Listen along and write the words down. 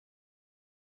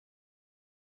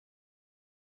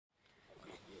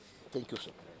Thank you,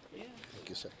 sir. Thank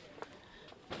you, sir.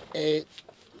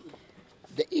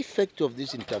 The effect of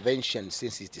this intervention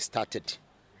since it started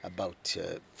about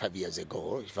 5 years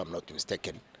ago, if I'm not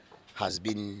mistaken, has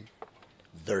been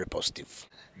very positive.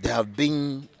 There have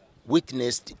been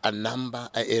witnessed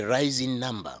a rising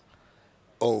number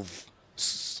of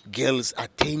girls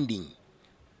attending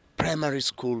primary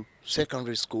school,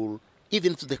 secondary school,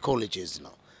 even to the colleges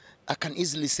now. I can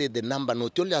easily say the number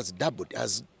not only has doubled,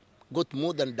 has got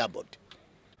more than doubled.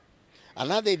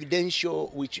 Another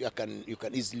evidential which you can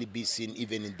easily be seen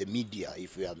even in the media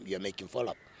if you are making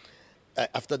follow-up.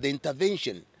 After the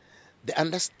intervention, the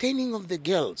understanding of the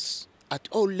girls at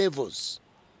all levels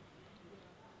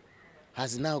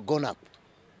has now gone up.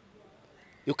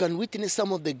 You can witness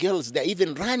some of the girls, they're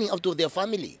even running out of their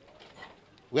family,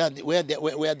 where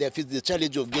they face the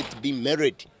challenge of being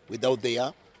married without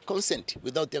their consent,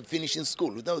 without their finishing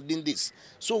school, without doing this.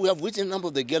 So we have witnessed a number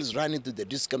of the girls running to the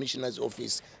district commissioner's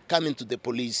office, coming to the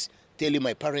police, telling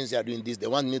my parents they are doing this, they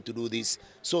want me to do this.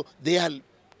 So they are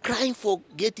crying for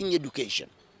getting education.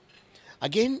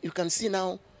 Again, you can see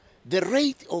now the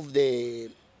rate of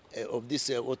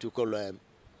what we call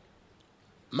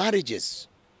marriages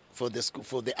for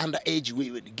the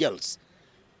underage girls.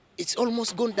 It's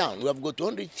almost gone down. We have got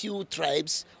only few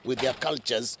tribes with their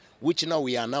cultures, which now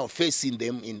we are now facing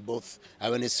them in both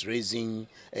awareness raising,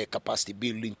 capacity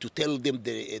building, to tell them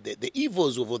the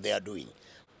evils of what they are doing.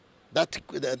 That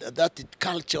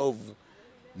culture of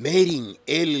marrying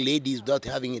early ladies without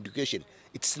having education,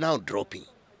 it's now dropping.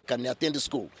 Can attend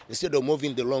school instead of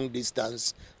moving the long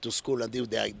distance to school until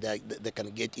they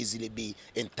can easily be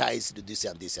enticed to this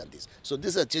and this and this. So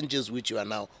these are changes which we are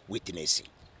now witnessing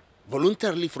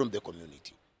voluntarily from the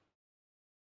community.